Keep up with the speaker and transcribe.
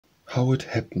How It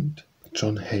Happened,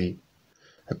 John Hay.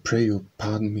 I pray you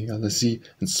pardon me, Elsie,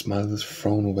 and smile this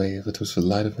frown away, that was the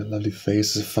light of your lovely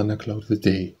face as a thundercloud of the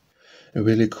day. I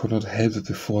really could not help it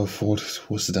before I thought it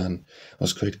was done.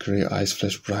 Those great grey eyes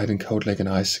flashed bright and cold like an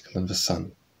icicle in the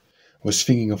sun. I was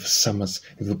thinking of the summers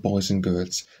with the boys and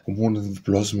girls, and wandered in the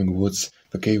blossoming woods,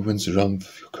 the gay winds romped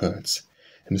with your curls.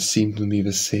 And it seemed to me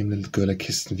the same little girl I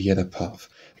kissed in the alder-path.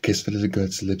 I kissed the little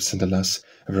girl's lips, and alas,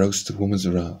 I roused the woman's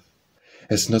wrath.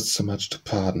 It's not so much to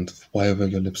pardon, wherever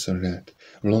your lips are red.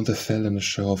 Blond there fell in a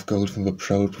shower of gold from the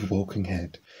proud, provoking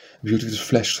head. Beauty that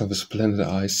flashed from the splendid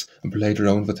eyes, and played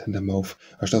round the tender mouth,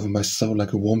 rushed over my soul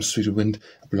like a warm sweet wind,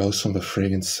 a blows from the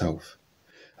fragrant south.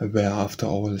 And where after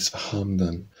all is the harm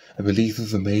done? I believe in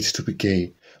the maid to be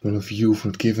gay, when of youth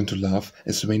not given to love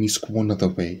is vainly squandered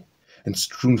away. And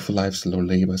strewn for life's low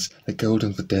labours, like gold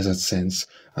on the desert sands,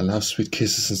 are love's sweet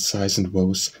kisses and sighs and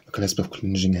woes, the clasp of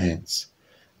clinging hands.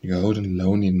 You are old and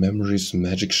lonely in memory's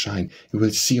magic shine, you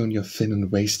will see on your thin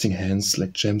and wasting hands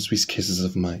like gems these kisses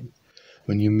of mine.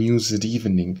 When you muse at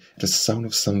evening, at the sound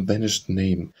of some vanished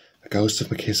name, the ghost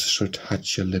of my kisses shall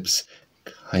touch your lips,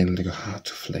 kindle your heart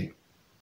to flame.